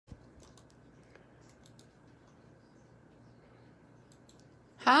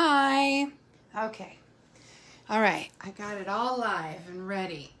Hi. Okay. All right. I got it all live and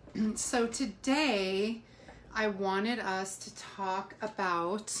ready. So today I wanted us to talk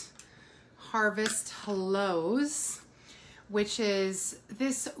about Harvest Hellos, which is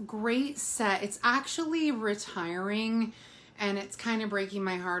this great set. It's actually retiring and it's kind of breaking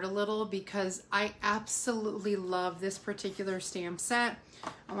my heart a little because I absolutely love this particular stamp set.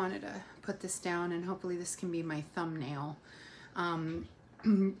 I wanted to put this down and hopefully this can be my thumbnail.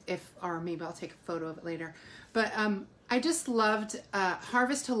 Or maybe I'll take a photo of it later. But I just loved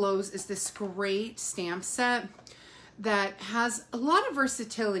Harvest Hellos is this great stamp set that has a lot of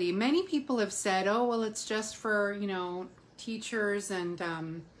versatility. Many people have said, oh, well, it's just for, you know, teachers and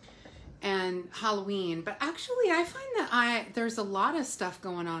Halloween. But actually, I find that there's a lot of stuff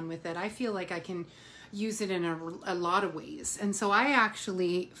going on with it. I feel like I can use it in a lot of ways. And so I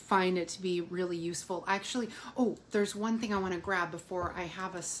actually find it to be really useful. Actually, oh, there's one thing I want to grab before I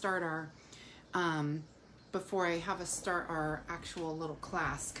have us start our actual little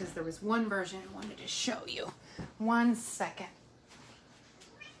class, because there was one version I wanted to show you. One second.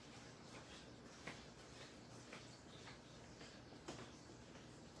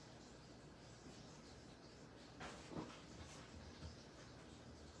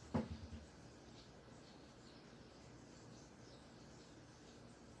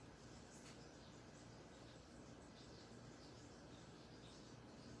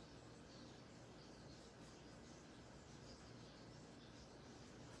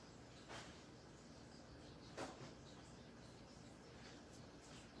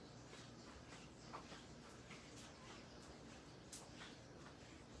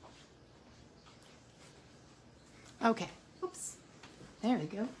 Okay, oops, there we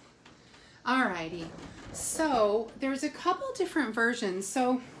go. Alrighty, so there's a couple different versions.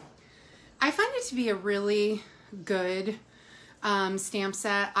 So I find it to be a really good stamp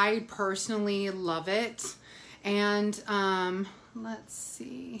set. I personally love it. And let's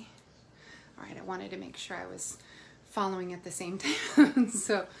see. All right, I wanted to make sure I was following at the same time.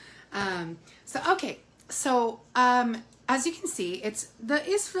 So okay, so as you can see, it's the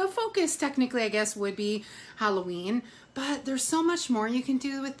focus technically, I guess, would be Halloween, but there's so much more you can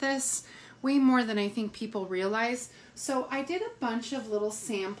do with this, way more than I think people realize. So I did a bunch of little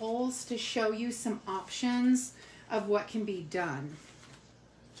samples to show you some options of what can be done.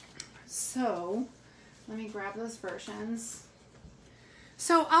 So let me grab those versions.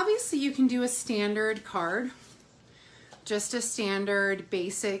 So obviously you can do a standard card, just a standard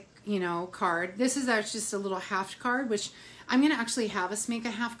basic, you know, card. This is actually just a little half card, which I'm going to actually have us make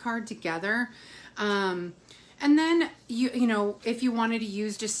a half card together. And then you know, if you wanted to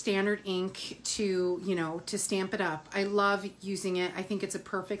use just standard ink to, you know, to stamp it up, I love using it. I think it's a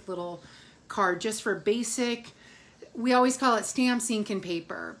perfect little card just for basic. We always call it stamps, ink, and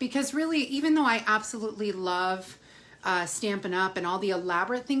paper, because really, even though I absolutely love Stampin' Up and all the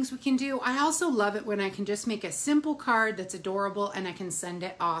elaborate things we can do, I also love it when I can just make a simple card that's adorable and I can send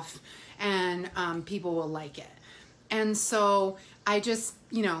it off and people will like it. And so I just,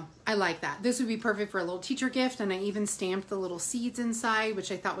 you know, I like that. This would be perfect for a little teacher gift, and I even stamped the little seeds inside,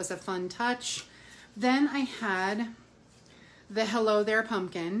 which I thought was a fun touch. Then I had the Hello There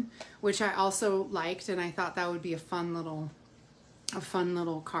Pumpkin, which I also liked, and I thought that would be a fun little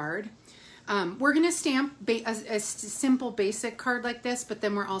card. We're going to stamp a simple basic card like this, but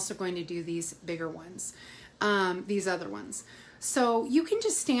then we're also going to do these bigger ones, these other ones. So you can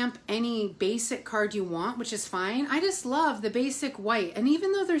just stamp any basic card you want, which is fine. I just love the basic white. And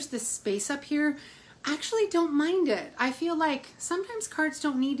even though there's this space up here, I actually don't mind it. I feel like sometimes cards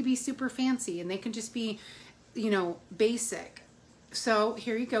don't need to be super fancy and they can just be, you know, basic. So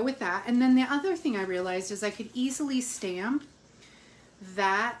here you go with that. And then the other thing I realized is I could easily stamp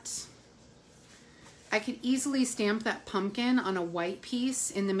that. I could easily stamp that pumpkin on a white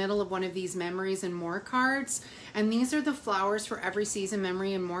piece in the middle of one of these Memories and More cards. And these are the flowers for every season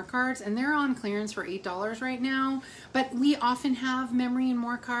Memory and More cards, and they're on clearance for $8 right now. But we often have Memory and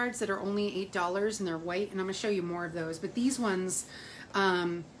More cards that are only $8 and they're white, and I'm gonna show you more of those. But these ones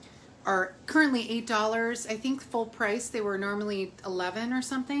are currently $8. I think full price they were normally $11 or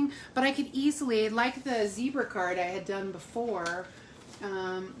something. But I could easily, like the zebra card I had done before,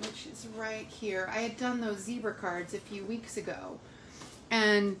 which is right here. I had done those zebra cards a few weeks ago,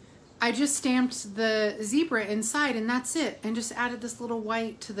 and I just stamped the zebra inside and that's it, and just added this little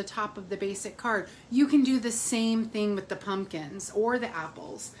white to the top of the basic card. You can do the same thing with the pumpkins or the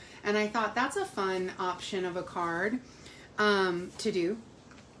apples, and I thought that's a fun option of a card to do.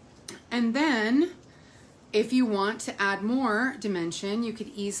 And then If you want to add more dimension, you could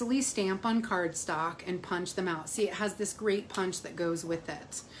easily stamp on cardstock and punch them out. See, it has this great punch that goes with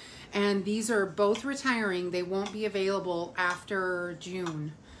it. And these are both retiring. They won't be available after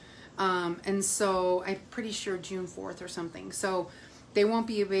June. And so I'm pretty sure June 4th or something. So they won't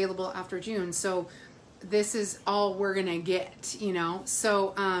be available after June. So this is all we're gonna get, you know.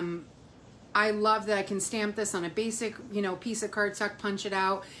 So I love that I can stamp this on a basic, you know, piece of cardstock, punch it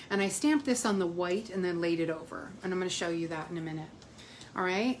out, and I stamped this on the white and then laid it over. And I'm going to show you that in a minute. All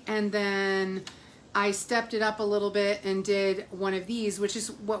right, and then I stepped it up a little bit and did one of these, which is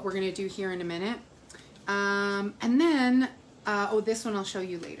what we're going to do here in a minute. And then, oh, this one I'll show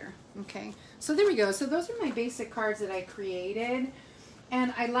you later. Okay, so there we go. So those are my basic cards that I created,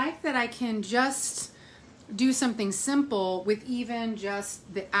 and I like that I can just do something simple with even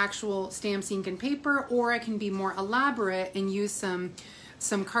just the actual stamps, ink, and paper, or I can be more elaborate and use some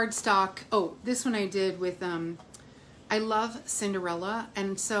cardstock. Oh, this one I did with, I love Cinderella,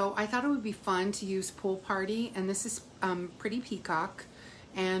 and so I thought it would be fun to use Pool Party, and this is Pretty Peacock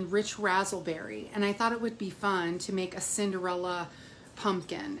and Rich Razzleberry, and I thought it would be fun to make a Cinderella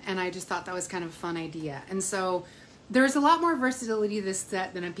pumpkin, and I just thought that was kind of a fun idea. And so there's a lot more versatility to this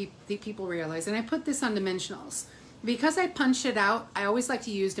set than people realize. And I put this on dimensionals. Because I punched it out, I always like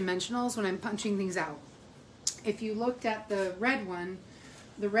to use dimensionals when I'm punching things out. If you looked at the red one,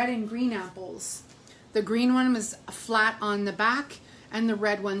 the red and green apples, the green one was flat on the back and the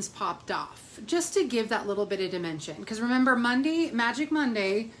red ones popped off, just to give that little bit of dimension. Because remember, Monday, Magic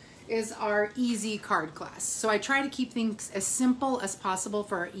Monday, is our easy card class. So I try to keep things as simple as possible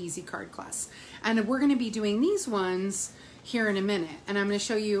for our easy card class. And we're gonna be doing these ones here in a minute. And I'm gonna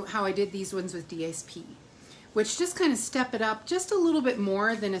show you how I did these ones with DSP, which just kind of step it up just a little bit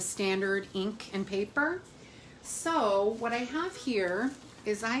more than a standard ink and paper. So what I have here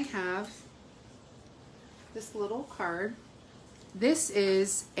is I have this little card. This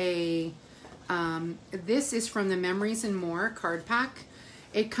is a, this is from the Memories and More card pack.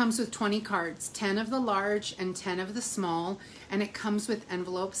 It comes with 20 cards, 10 of the large and 10 of the small, and it comes with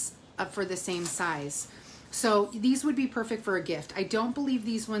envelopes for the same size. So these would be perfect for a gift. I don't believe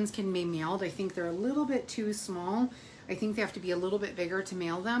these ones can be mailed. I think they're a little bit too small. I think they have to be a little bit bigger to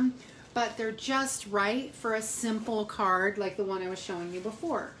mail them, but they're just right for a simple card like the one I was showing you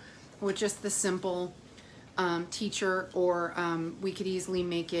before, with just the simple teacher, or we could easily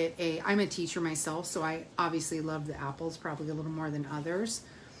make it a, I'm a teacher myself, so I obviously love the apples probably a little more than others,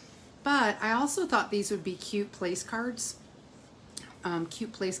 but I also thought these would be cute place cards,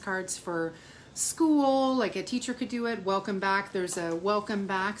 for school, like a teacher could do it. Welcome back, there's a welcome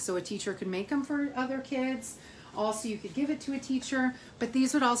back, so a teacher could make them for other kids. Also, you could give it to a teacher, but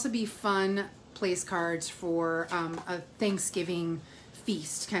these would also be fun place cards for a Thanksgiving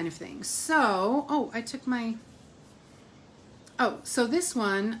feast kind of thing. So, oh, I took my, oh, so this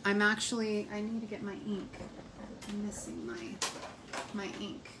one, I'm actually, I need to get my ink. I'm missing my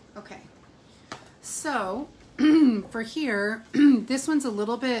ink. Okay. So, for here, this one's a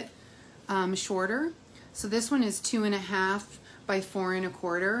little bit shorter. So this one is 2.5 by 4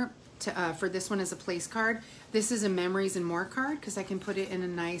 1/4 to, for this one as a place card. This is a Memories and More card because I can put it in a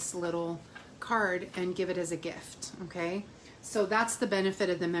nice little card and give it as a gift, okay? So that's the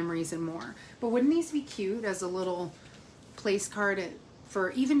benefit of the Memories and More. But wouldn't these be cute as a little place card for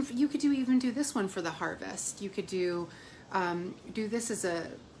even, you could even do this one for the harvest. You could do this as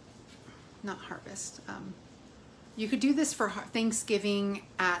a, not harvest, you could do this for Thanksgiving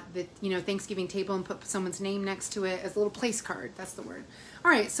at the, Thanksgiving table and put someone's name next to it as a little place card. That's the word.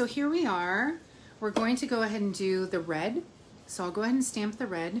 All right, so here we are. We're going to go ahead and do the red. So I'll go ahead and stamp the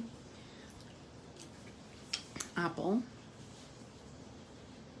red apple.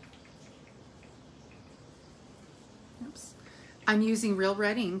 Oops. I'm using real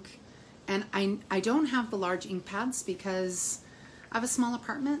red ink, and I don't have the large ink pads because I have a small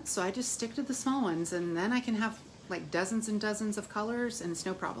apartment, so I just stick to the small ones, and then I can have like dozens and dozens of colors, and it's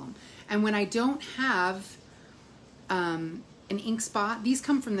no problem. And when I don't have an ink spot, these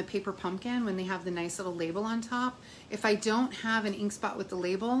come from the Paper Pumpkin when they have the nice little label on top. If I don't have an ink spot with the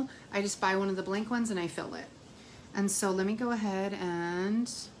label, I just buy one of the blank ones and I fill it. And so let me go ahead and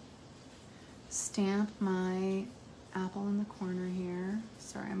stamp my apple in the corner here.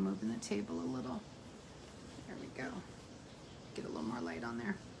 Sorry, I'm moving the table a little. There we go. Get a little more light on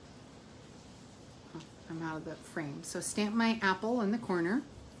there. Oh, I'm out of the frame. So stamp my apple in the corner.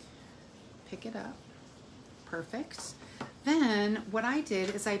 Pick it up. Perfect. Then what I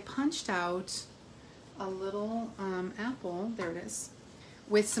did is I punched out a little apple, there it is,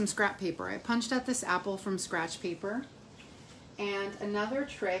 with some scrap paper. I punched out this apple from scratch paper, And another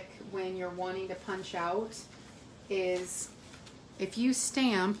trick when you're wanting to punch out is if you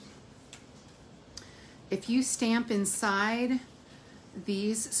stamp inside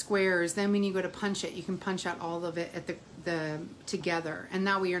these squares, then when you go to punch it, you can punch out all of it at the together, and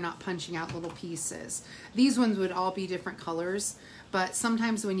that way you're not punching out little pieces. These ones would all be different colors, but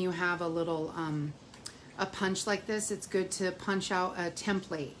sometimes when you have a little a punch like this, it's good to punch out a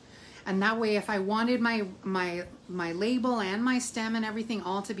template. And that way, if I wanted my label and my stem and everything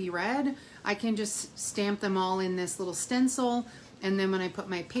all to be red, I can just stamp them all in this little stencil, and then when I put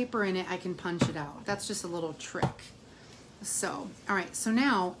my paper in it, I can punch it out. That's just a little trick. So, all right, so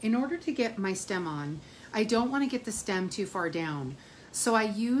now in order to get my stem on, I don't want to get the stem too far down. So I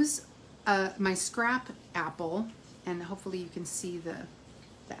use my scrap apple, and hopefully you can see the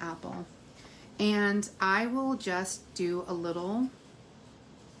apple. And I will just do a little,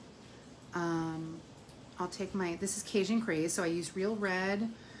 I'll take this is Cajun Craze, so I use Real Red,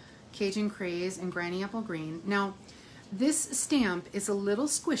 Cajun Craze, and Granny Apple Green. Now, this stamp is a little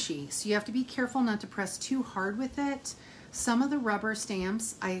squishy, so you have to be careful not to press too hard with it. Some of the rubber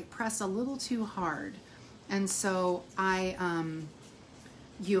stamps, I press a little too hard. And so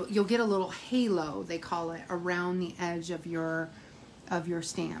you'll get a little halo, they call it, around the edge of your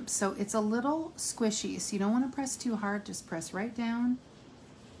stamp. So it's a little squishy, so you don't want to press too hard, just press right down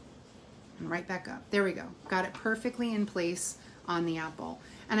and right back up. There we go. Got it perfectly in place on the apple.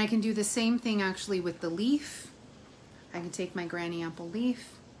 And I can do the same thing actually with the leaf. I can take my Granny Apple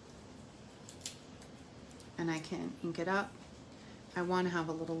leaf and I can ink it up. I want to have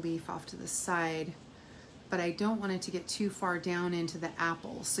a little leaf off to the side, but I don't want it to get too far down into the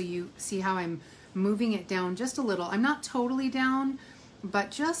apple. So you see how I'm moving it down just a little. I'm not totally down,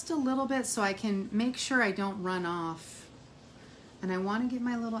 but just a little bit so I can make sure I don't run off. And I want to get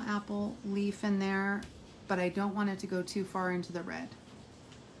my little apple leaf in there, but I don't want it to go too far into the red.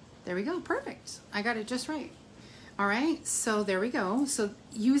 There we go, perfect. I got it just right. All right, so there we go. So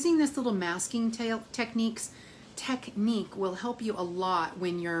using this little masking technique will help you a lot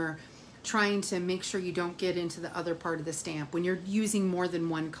when you're trying to make sure you don't get into the other part of the stamp. When you're using more than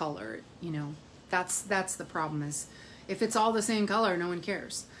one color, you know, that's the problem, is if it's all the same color, no one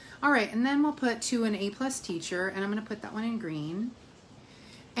cares. All right, and then we'll put to an A+ teacher, and I'm gonna put that one in green.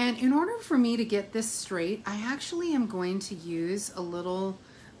 And in order for me to get this straight, I actually am going to use a little,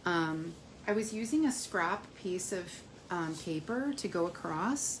 I was using a scrap piece of paper to go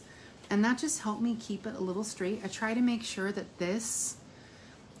across, and that just helped me keep it a little straight. I try to make sure that this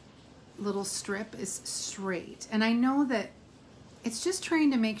little strip is straight. And I know that it's just trying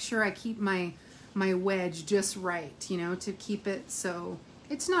to make sure I keep my wedge just right, you know, to keep it so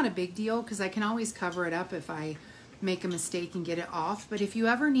it's not a big deal, because I can always cover it up if I make a mistake and get it off. But if you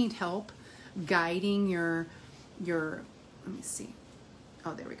ever need help guiding your let me see.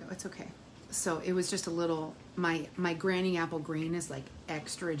 Oh, there we go. It's okay. So it was just a little, my Granny Apple Green is like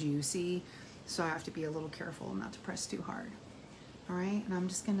extra juicy, so I have to be a little careful not to press too hard. All right, and I'm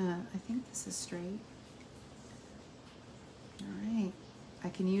just gonna, I think this is straight. All right, I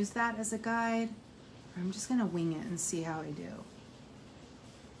can use that as a guide, or I'm just gonna wing it and see how I do.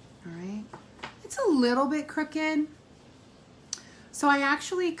 All right, it's a little bit crooked, so I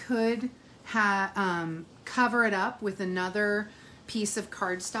actually could cover it up with another piece of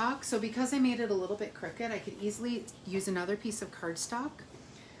cardstock. So because I made it a little bit crooked, I could easily use another piece of cardstock.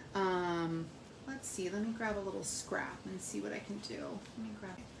 Let's see, let me grab a little scrap and see what I can do. Let me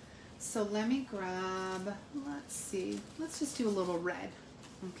grab, so let me grab, let's see, let's just do a little red,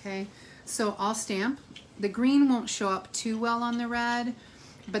 okay? So I'll stamp. The green won't show up too well on the red,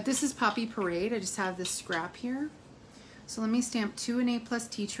 but this is Poppy Parade. I just have this scrap here. So let me stamp to an A+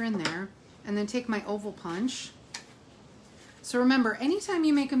 teacher in there, and then take my oval punch. So remember, anytime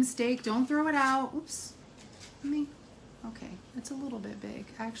you make a mistake, don't throw it out. Oops, okay, it's a little bit big.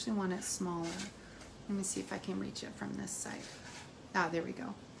 I actually want it smaller. Let me see if I can reach it from this side. Ah, there we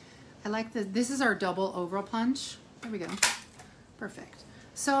go. I like this is our double oval punch. There we go, perfect.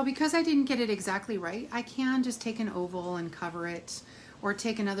 So because I didn't get it exactly right, I can just take an oval and cover it, or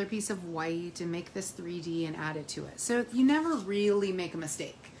take another piece of white and make this 3D and add it to it. So you never really make a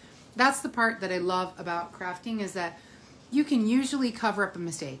mistake. That's the part that I love about crafting, is that you can usually cover up a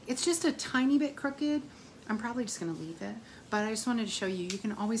mistake. It's just a tiny bit crooked. I'm probably just gonna leave it, but I just wanted to show you, you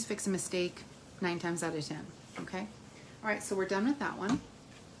can always fix a mistake 9 times out of 10, okay? All right, so we're done with that one.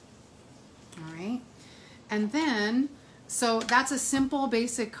 All right, and then, so that's a simple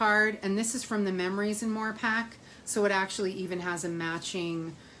basic card, and this is from the Memories and More pack, so it actually even has a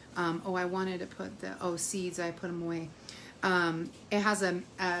matching, oh, I wanted to put the, seeds, I put them away. It has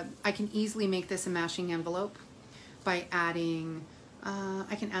I can easily make this a matching envelope. by adding,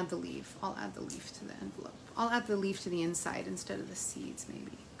 I can add the leaf. I'll add the leaf to the envelope. I'll add the leaf to the inside instead of the seeds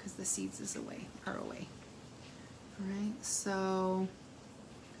maybe, because the seeds are away. All right, so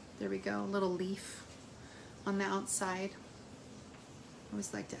there we go, a little leaf on the outside. I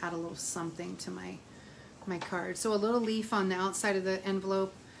always like to add a little something to my card. So a little leaf on the outside of the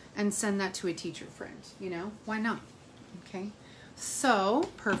envelope and send that to a teacher friend, you know, why not? Okay, so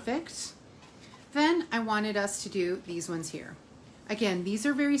perfect. Then I wanted us to do these ones here. Again, these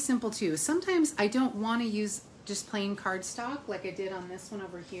are very simple too. Sometimes I don't want to use just plain cardstock like I did on this one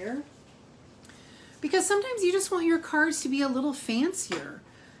over here, because sometimes you just want your cards to be a little fancier.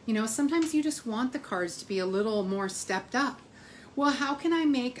 You know, sometimes you just want the cards to be a little more stepped up. Well, how can I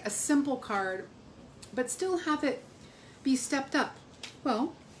make a simple card but still have it be stepped up?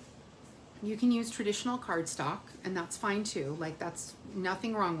 Well, you can use traditional cardstock, and that's fine too. Like, that's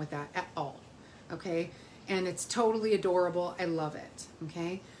nothing wrong with that at all, okay? And it's totally adorable. I love it,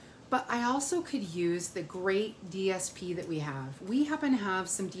 okay? But I also could use the great DSP that we have. We happen to have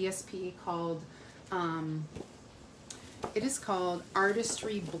some DSP called, it is called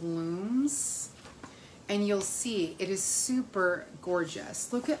Artistry Blooms. And you'll see it is super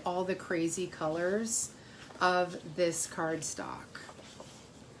gorgeous. Look at all the crazy colors of this cardstock.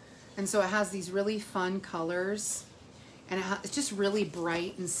 And so it has these really fun colors, and it's just really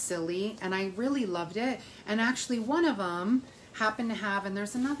bright and silly, and I really loved it. And actually one of them happened to have, and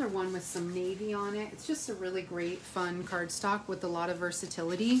there's another one with some navy on it. It's just a really great fun cardstock with a lot of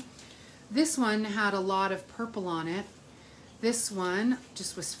versatility. This one had a lot of purple on it. This one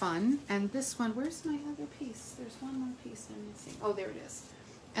just was fun. And this one, where's my other piece? There's one more piece I'm missing. Oh, there it is.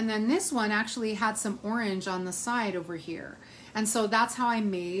 And then this one actually had some orange on the side over here. And so that's how I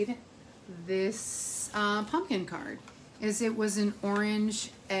made this pumpkin card, is it was an orange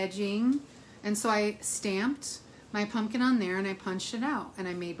edging. And so I stamped my pumpkin on there and I punched it out and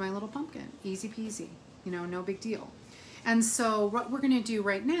I made my little pumpkin. Easy peasy, you know, no big deal. And so what we're gonna do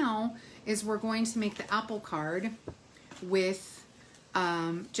right now is we're going to make the apple card with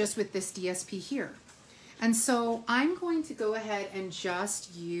just with this DSP here. And so I'm going to go ahead and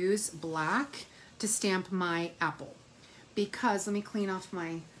just use black to stamp my apple, because let me clean off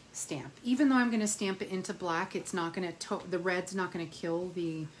my stamp. Even though I'm going to stamp it into black, it's not going to, the red's not going to kill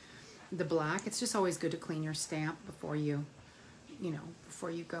the black. It's just always good to clean your stamp before you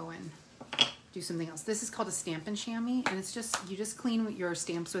go and do something else. This is called a Stampin' Chamois, and it's just, you just clean your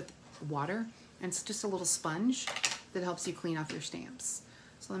stamps with water, and it's just a little sponge that helps you clean off your stamps.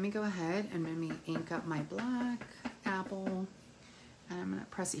 So let me go ahead and let me ink up my black apple, and I'm gonna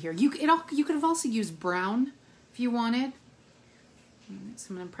press it here. You could have also used brown if you wanted.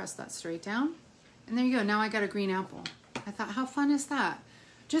 So I'm gonna press that straight down, and there you go. Now I got a green apple. I thought, how fun is that?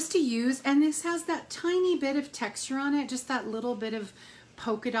 Just to use, and this has that tiny bit of texture on it, just that little bit of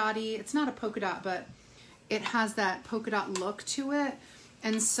polka dotty. It's not a polka dot, but it has that polka dot look to it.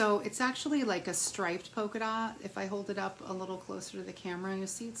 And so it's actually like a striped polka dot. If I hold it up a little closer to the camera, you'll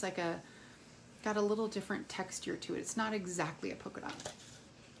see it's like got a little different texture to it. It's not exactly a polka dot.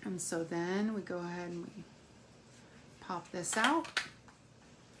 And so then we go ahead and we pop this out.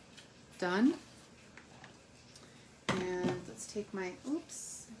 Done. And let's take my,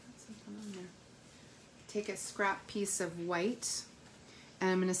 oops, I got something on there. Take a scrap piece of white,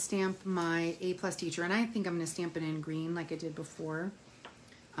 and I'm gonna stamp my A+ teacher. And I think I'm gonna stamp it in green like I did before.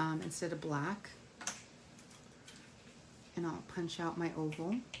 Instead of black, and I'll punch out my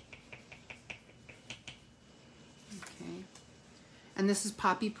oval. Okay, and this is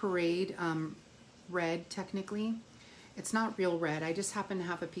Poppy Parade red. Technically, it's not real red. I just happen to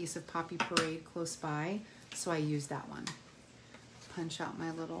have a piece of Poppy Parade close by, so I use that one. Punch out my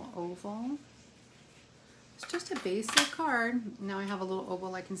little oval. It's just a basic card. Now I have a little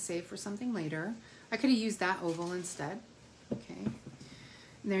oval I can save for something later. I could have used that oval instead. Okay.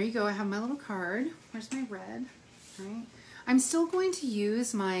 There you go, I have my little card. Where's my red? All right. I'm still going to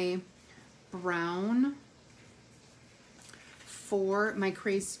use my brown for my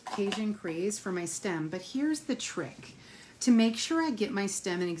Cajun Craze for my stem, but here's the trick. To make sure I get my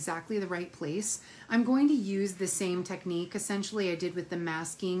stem in exactly the right place, I'm going to use the same technique essentially I did with the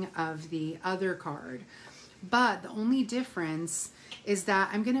masking of the other card. But the only difference is that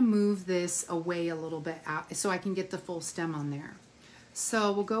I'm gonna move this away a little bit out so I can get the full stem on there.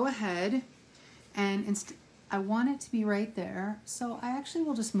 So we'll go ahead and I want it to be right there. So I actually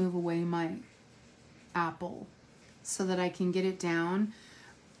will just move away my apple so that I can get it down.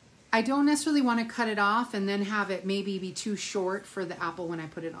 I don't necessarily want to cut it off and then have it maybe be too short for the apple when I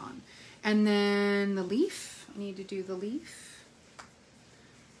put it on. And then the leaf, I need to do the leaf.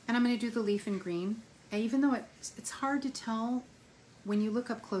 And I'm going to do the leaf in green. even though it's hard to tell, when you look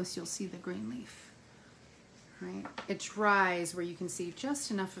up close, you'll see the green leaf, right? It dries where you can see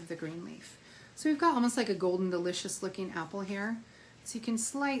just enough of the green leaf. So we've got almost like a golden delicious looking apple here. So you can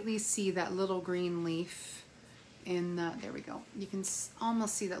slightly see that little green leaf in the, there we go. You can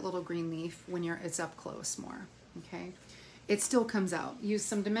almost see that little green leaf when it's up close more, okay? It still comes out. Use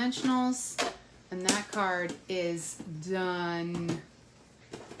some dimensionals and that card is done.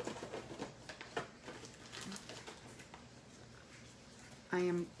 I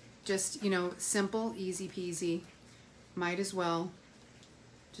am just, you know, simple, easy peasy. Might as well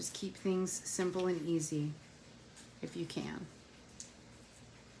just keep things simple and easy if you can.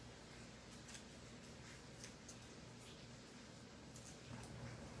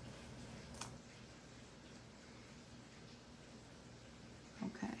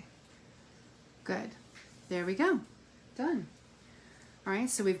 Okay, good. There we go, done. All right,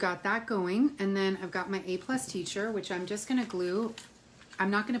 so we've got that going, and then I've got my A+ teacher, which I'm just gonna glue. I'm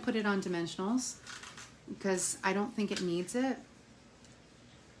not gonna put it on dimensionals because I don't think it needs it.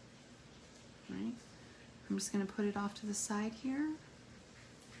 Right? I'm just gonna put it off to the side here.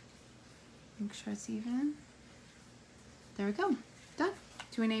 Make sure it's even. There we go, done.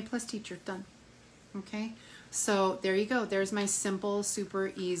 To an A+ teacher, done. Okay, so there you go. There's my simple,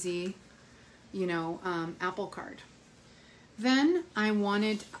 super easy, you know, apple card. Then I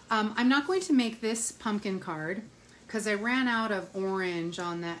wanted, I'm not going to make this pumpkin card because I ran out of orange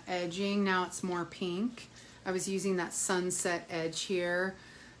on that edging. Now it's more pink. I was using that sunset edge here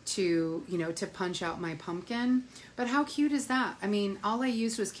to, you know, to punch out my pumpkin. But how cute is that? I mean, all I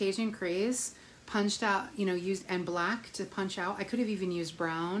used was Cajun Craze, punched out, you know, used and black to punch out. I could have even used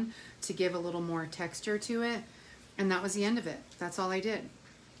brown to give a little more texture to it. And that was the end of it. That's all I did.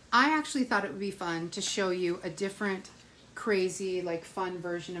 I actually thought it would be fun to show you a different crazy, like fun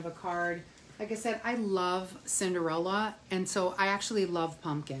version of a card. Like I said, I love Cinderella, and so I actually love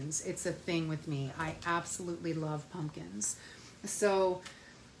pumpkins. It's a thing with me. I absolutely love pumpkins. So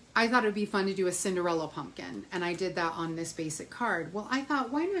I thought it would be fun to do a Cinderella pumpkin, and I did that on this basic card. Well, I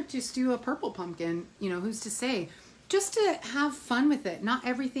thought, why not just do a purple pumpkin? You know, who's to say? Just to have fun with it. Not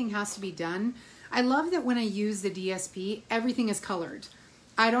everything has to be done. I love that when I use the DSP, everything is colored.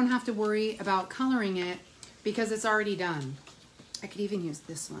 I don't have to worry about coloring it because it's already done. I could even use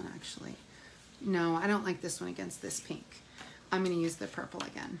this one actually. No, I don't like this one against this pink. I'm gonna use the purple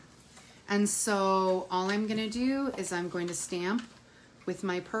again. And so all I'm gonna do is I'm going to stamp with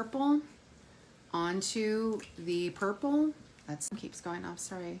my purple onto the purple. That keeps going off,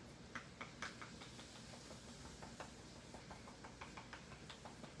 sorry.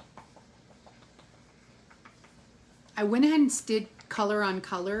 I went ahead and did color on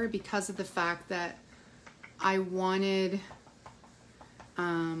color because of the fact that I wanted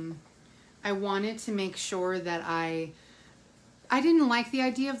to make sure that I didn't like the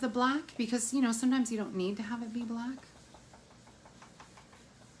idea of the black because, you know, sometimes you don't need to have it be black.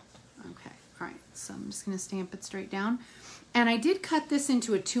 Okay, all right, so I'm just gonna stamp it straight down. And I did cut this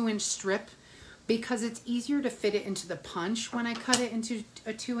into a 2-inch strip because it's easier to fit it into the punch when I cut it into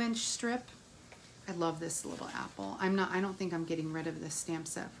a 2-inch strip. I love this little apple. I don't think I'm getting rid of this stamp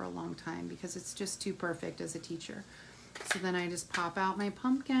set for a long time because it's just too perfect as a teacher. So then I just pop out my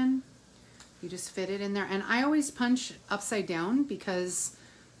pumpkin. You just fit it in there. And I always punch upside down because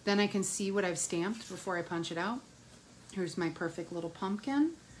then I can see what I've stamped before I punch it out. Here's my perfect little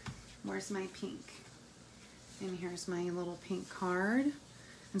pumpkin. Where's my pink? And here's my little pink card.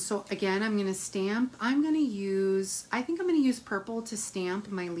 And so again, I'm gonna stamp. I think I'm gonna use purple to stamp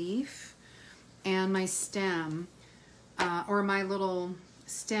my leaf and my stem, or my little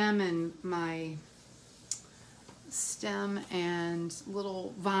stem and my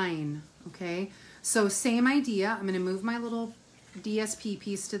little vine, okay? So same idea, I'm gonna move my little DSP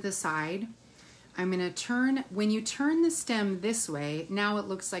piece to the side. I'm gonna turn, when you turn the stem this way, now it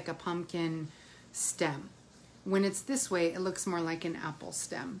looks like a pumpkin stem. When it's this way, it looks more like an apple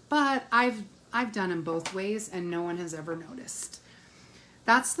stem. But I've done them both ways and no one has ever noticed.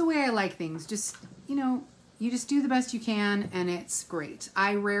 That's the way I like things. Just, you know, you just do the best you can and it's great.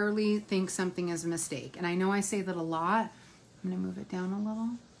 I rarely think something is a mistake. And I know I say that a lot. I'm gonna move it down a little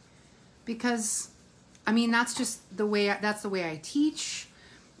because, I mean, that's just the way, that's the way I teach.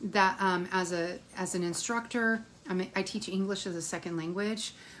 That as an instructor, I teach English as a second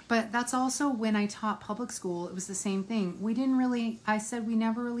language, but that's also when I taught public school, it was the same thing. I said we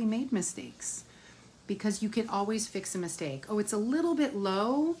never really made mistakes because you could always fix a mistake. Oh, it's a little bit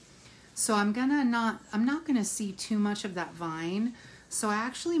low, so I'm not gonna see too much of that vine. So I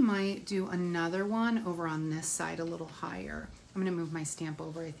actually might do another one over on this side a little higher. I'm gonna move my stamp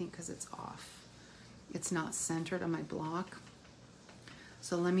over, I think, because it's off. it's not centered on my block.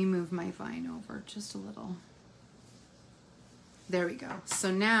 So let me move my vine over just a little. There we go.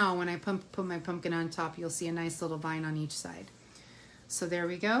 So now when I put my pumpkin on top, you'll see a nice little vine on each side. So there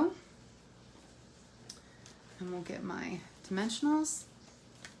we go. And we'll get my dimensionals.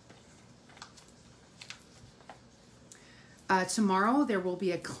 Tomorrow there will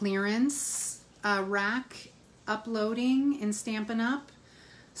be a clearance rack uploading in Stampin' Up.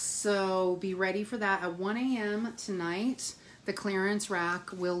 So be ready for that at 1 a.m. tonight. The clearance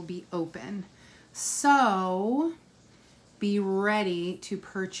rack will be open. So be ready to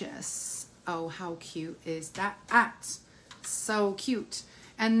purchase. Oh, how cute is that? So cute.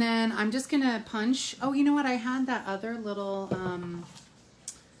 And then I'm just gonna punch. Oh, you know what? I had that other little,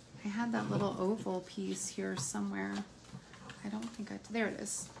 oval piece here somewhere. I don't think there it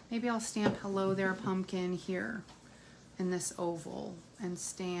is. Maybe I'll stamp hello there pumpkin here in this oval and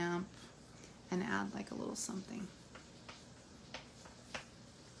stamp and add like a little something.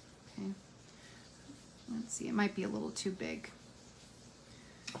 Okay. Let's see, it might be a little too big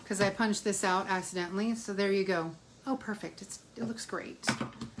because I punched this out accidentally. So there you go. Oh, perfect. It looks great. I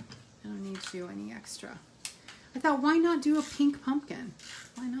don't need to do any extra. I thought, why not do a pink pumpkin?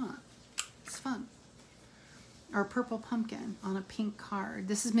 Why not? It's fun. Or purple pumpkin on a pink card.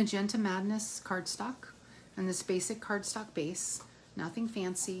 This is Magenta Madness cardstock and this basic cardstock base. Nothing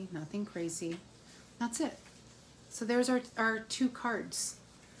fancy, nothing crazy. That's it. So there's our 2 cards.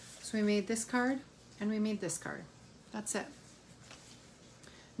 So we made this card and we made this card. That's it.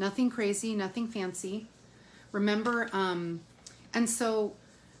 Nothing crazy, nothing fancy. Remember, and so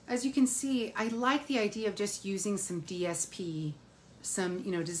as you can see, I like the idea of just using some DSP, some,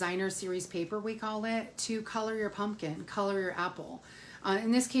 designer series paper, we call it, to color your pumpkin, color your apple.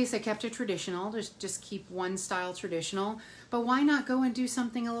 In this case, I kept it traditional, just keep one style traditional, but why not go and do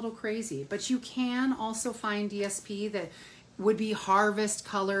something a little crazy? But you can also find DSP that would be harvest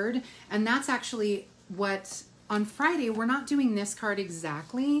colored, and that's actually what, on Friday, we're not doing this card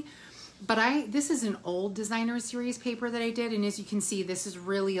exactly, but this is an old designer series paper that I did, and as you can see, this is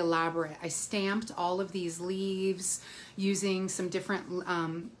really elaborate. I stamped all of these leaves using some different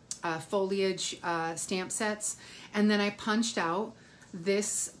foliage stamp sets, and then I punched out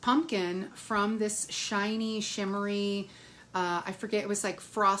this pumpkin from this shiny, shimmery, I forget, it was like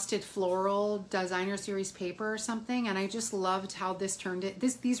frosted floral designer series paper or something, and I just loved how this turned it.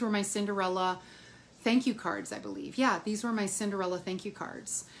 These were my Cinderella thank you cards, I believe. Yeah, these were my Cinderella thank you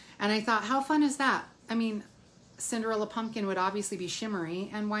cards. And I thought, how fun is that? I mean, Cinderella pumpkin would obviously be shimmery,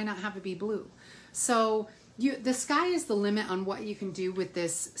 and why not have it be blue? So the sky is the limit on what you can do with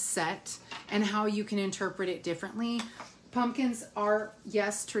this set and how you can interpret it differently. Pumpkins are,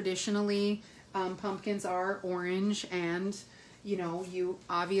 yes, traditionally, pumpkins are orange, and you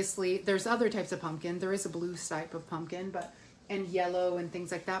obviously, there's other types of pumpkin. There is a blue type of pumpkin, and yellow and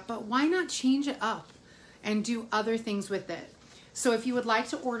things like that, but why not change it up and do other things with it? So if you would like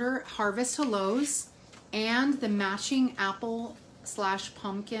to order Harvest Hellos and the matching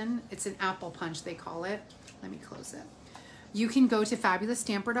apple/pumpkin, it's an apple punch they call it. Let me close it. You can go to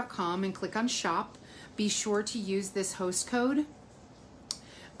fabulousstamper.com and click on shop. Be sure to use this host code.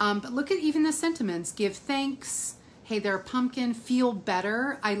 But look at even the sentiments. Give thanks. Hey there, pumpkin. Feel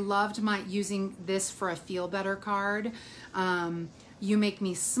better. I loved using this for a feel better card. You make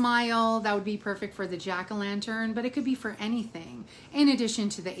me smile. That would be perfect for the jack-o'-lantern, but it could be for anything. In addition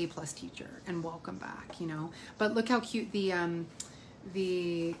to the A+ teacher and welcome back, But look how cute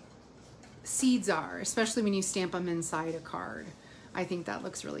the seeds are, especially when you stamp them inside a card. I think that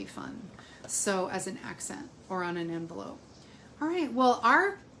looks really fun. So as an accent or on an envelope. All right, well,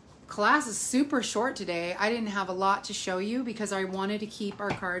 our class is super short today. I didn't have a lot to show you because I wanted to keep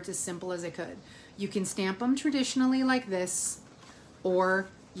our cards as simple as I could. You can stamp them traditionally like this, or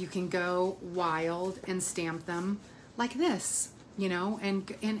you can go wild and stamp them like this,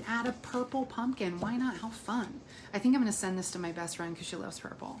 and add a purple pumpkin. Why not? How fun. I think I'm going to send this to my best friend because she loves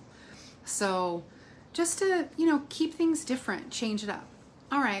purple. So just to, keep things different, change it up.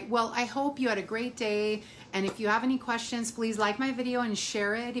 All right, well, I hope you had a great day, and if you have any questions, please like my video and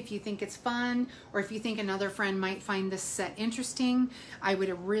share it if you think it's fun, or if you think another friend might find this set interesting. I would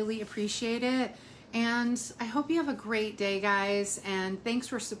really appreciate it, and I hope you have a great day, guys, and thanks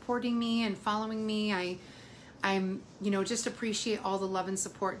for supporting me and following me. I'm just appreciate all the love and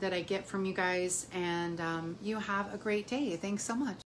support that I get from you guys, and you have a great day. Thanks so much.